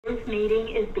This meeting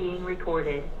is being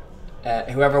recorded.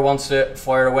 Whoever wants to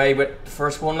fire away with the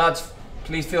first one, lads,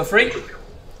 please feel free.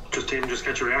 Just Tim, just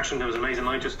get your reaction. It was an amazing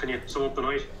night. Just can you sum up the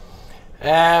night?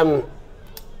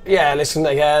 Yeah, listen,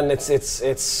 again,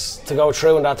 it's to go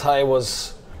through in that tie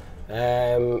was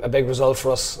a big result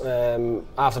for us.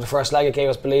 After the first leg, it gave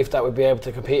us belief that we'd be able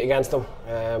to compete against them.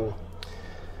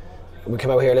 We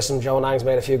came out here, listen, Joe Nang's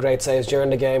made a few great saves during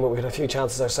the game, but we had a few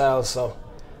chances ourselves, so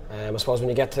I suppose when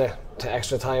you get to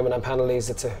extra time and then penalties,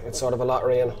 it's sort of a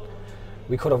lottery, and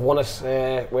we could have won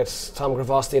it with Tom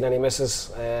Gravosti, and then he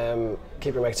misses.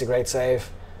 Keeper makes a great save,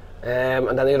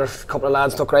 and then the other couple of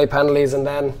lads took great penalties, and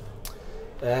then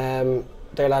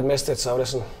their lad missed it, so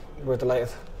listen, we're delighted.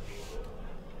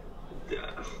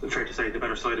 Yeah, fair to say the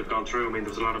better side have gone through. I mean, there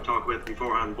was a lot of talk about it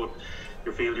beforehand, but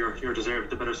you feel you're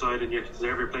deserved the better side and you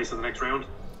deserve your place in the next round?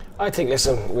 I think,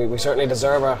 listen, we certainly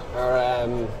deserve our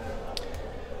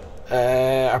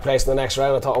place in the next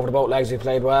round. I thought over the both legs we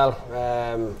played well.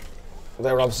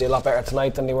 They were obviously a lot better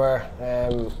tonight than they were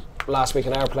last week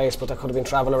in our place, but there could have been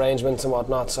travel arrangements and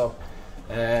whatnot, so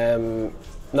no,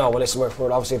 well listen,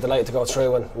 we're obviously delighted to go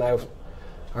through, and now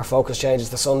our focus changes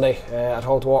to Sunday at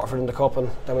home to Waterford in the Cup,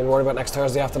 and then we'll worry about next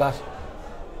Thursday after that.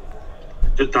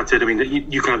 That's it. I mean,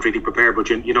 you can't really prepare, but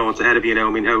you know what's ahead of you now.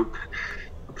 I mean, how,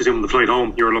 I presume the flight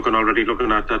home, you're looking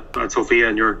at Sofia,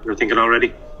 and you're thinking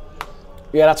already?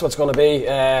 Yeah, that's what's going to be.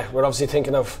 We're obviously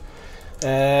thinking of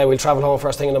we'll travel home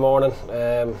first thing in the morning.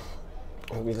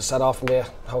 We'll just set off from the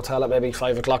hotel at maybe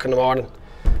 5 o'clock in the morning.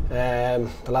 The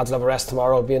lads will have a rest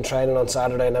tomorrow, we'll be in training on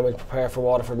Saturday, and then we'll prepare for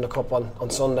Waterford in the Cup on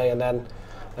Sunday, and then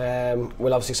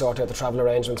we'll obviously sort out the travel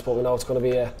arrangements, but we know it's going to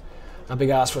be a big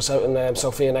ask for us out in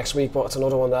Sofia next week, but it's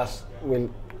another one that we'll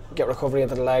get recovery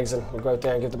into the legs and we'll go out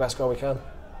there and give the best go we can.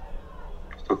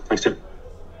 Thanks, Tim.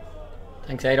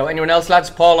 Thanks, Ado. Anyone else, lads?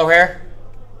 Paul O'Hare?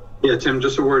 Yeah, Tim,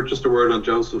 just a word on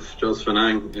Joseph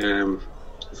Fanang,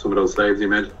 some of those saves he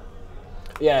made.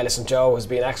 Yeah, listen, Joe has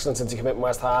been excellent since he came in from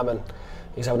West Ham, and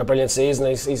he's having a brilliant season.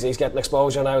 He's getting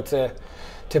exposure now to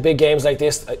big games like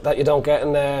this that you don't get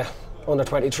in under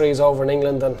 23s over in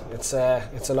England, and it's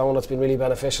a loan that's been really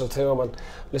beneficial to him. And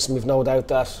listen, we've no doubt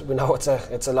that we know it's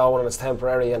a loan and it's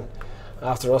temporary, and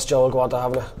after us, Joe will go on to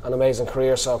have an amazing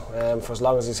career. So for as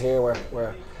long as he's here,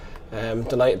 we're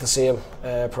delighted to see him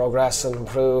progress and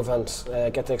improve and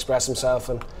get to express himself.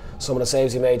 And some of the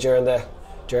saves he made during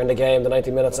the game, the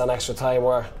 90 minutes and extra time,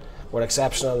 were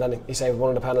exceptional. And then he saved one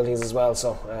of the penalties as well.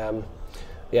 So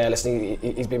yeah, listen,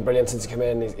 he's been brilliant since he came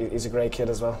in. He's a great kid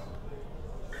as well.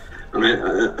 I mean,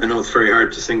 I know it's very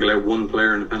hard to single out one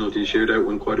player in a penalty shootout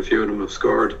when quite a few of them have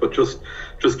scored, but just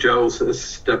Joe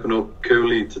stepping up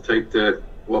coolly to take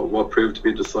what proved to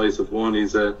be a decisive one.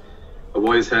 He's a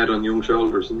wise head on young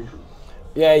shoulders, isn't he?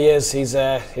 Yeah, he is. He's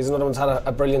another one's had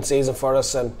a brilliant season for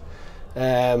us, and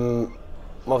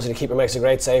obviously the keeper makes a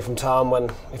great save from Tom.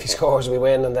 If he scores, we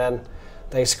win, and then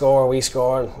they score, we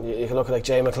score. And you can look at like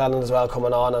Jay McClellan as well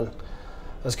coming on, and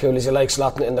as cool as you like,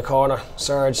 slotting it in the corner.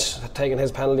 Serge taking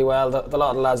his penalty well. A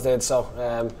lot of the lads did. So,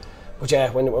 but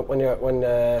yeah, when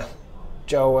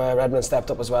Joe Redmond stepped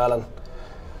up as well and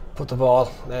put the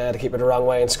ball the keeper the wrong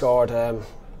way and scored.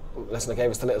 Listen, it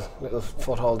gave us the little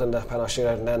foothold in the penalty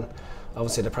shootout, and then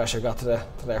obviously the pressure got to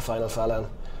their final fella. And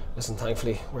listen,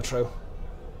 thankfully we're through.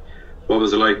 What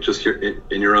was it like, just in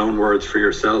your own words for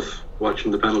yourself, watching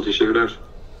the penalty shootout?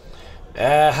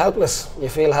 Helpless. You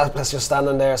feel helpless just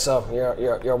standing there. So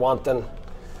you're wanting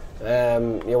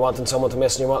someone to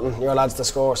miss, and you're wanting your lads to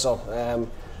score. So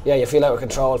yeah, you feel out of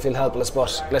control, feel helpless.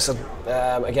 But listen,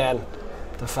 again,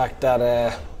 the fact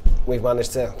that we've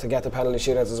managed to get the penalty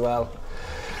shootouts as well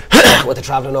with the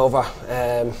travelling over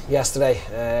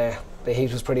yesterday. The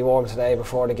heat was pretty warm today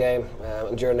before the game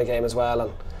and during the game as well,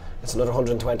 and it's another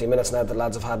 120 minutes now that the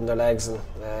lads have had in their legs, and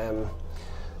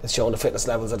it's showing the fitness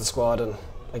levels of the squad. And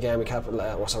again, we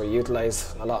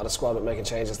utilised a lot of the squad with making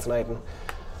changes tonight, and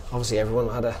obviously everyone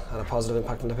had a positive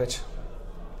impact on the pitch.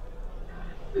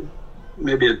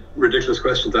 Maybe a ridiculous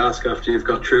question to ask after you've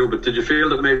got through, but did you feel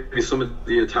that maybe some of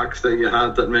the attacks that you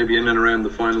had that maybe in and around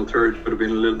the final third would have been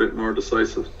a little bit more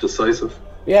decisive?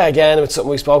 Yeah, again, it's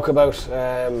something we spoke about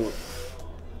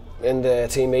in the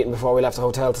team meeting before we left the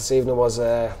hotel this evening, was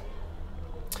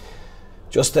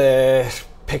just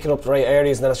picking up the right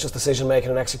areas, and then it's just decision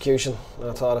making and execution. And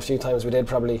I thought a few times we did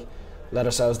probably let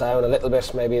ourselves down a little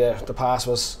bit. Maybe the pass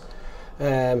was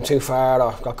too far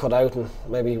or got cut out, and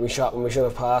maybe we shot when we should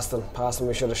have passed and passed when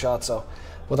we should have shot. So,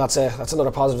 but that's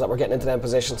another positive, that we're getting into them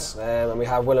positions, and we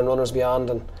have willing runners beyond.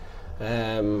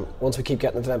 And once we keep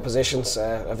getting into them positions,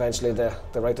 eventually the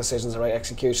right decisions, the right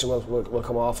execution will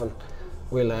come off, and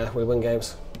we'll win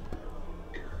games.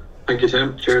 Thank you,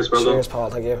 Tim. Cheers, well done. Cheers, Paul.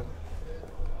 Thank you.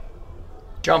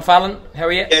 John Fallon, how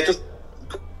are you? Yeah, just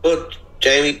good,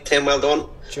 Jamie. Tim, well done.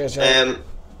 Cheers, John.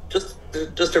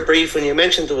 Just a brief. When you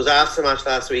mentioned there was after match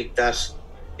last week that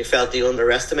you felt they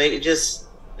underestimated you,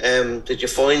 did you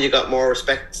find you got more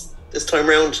respect this time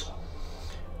round?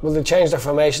 Well, they changed their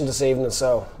formation this evening,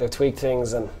 so they've tweaked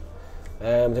things, and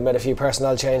they made a few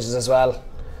personnel changes as well.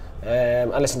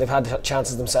 And listen, they've had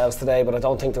chances themselves today, but I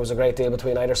don't think there was a great deal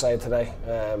between either side today.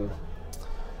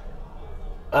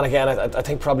 And again, I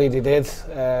think probably they did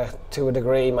to a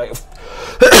degree. Might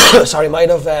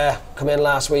have come in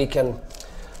last week and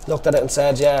looked at it and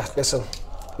said, yeah, listen,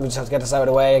 we just have to get this out of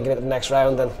the way and get it to the next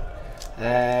round.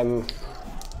 And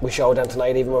we showed them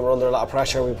tonight, even when we're under a lot of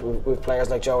pressure. We've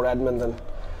players like Joe Redmond and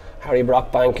Harry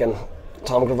Brockbank and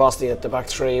Tom Gravosti at the back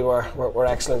three were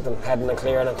excellent and heading and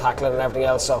clearing and tackling and everything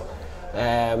else. So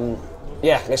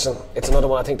yeah, listen, it's another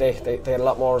one. I think they had a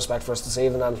lot more respect for us this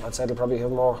evening, and I'd say they'll probably have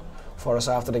more for us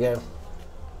after the game.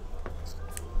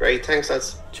 Great, thanks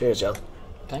lads. Cheers, John.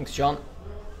 Thanks, John.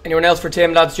 Anyone else for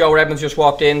Tim, lads? Joe Redmond's just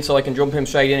walked in, so I can jump him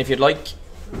straight in if you'd like.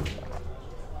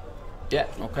 Yeah,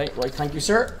 okay, right, thank you,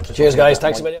 sir. Cheers, guys,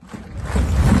 thanks a million.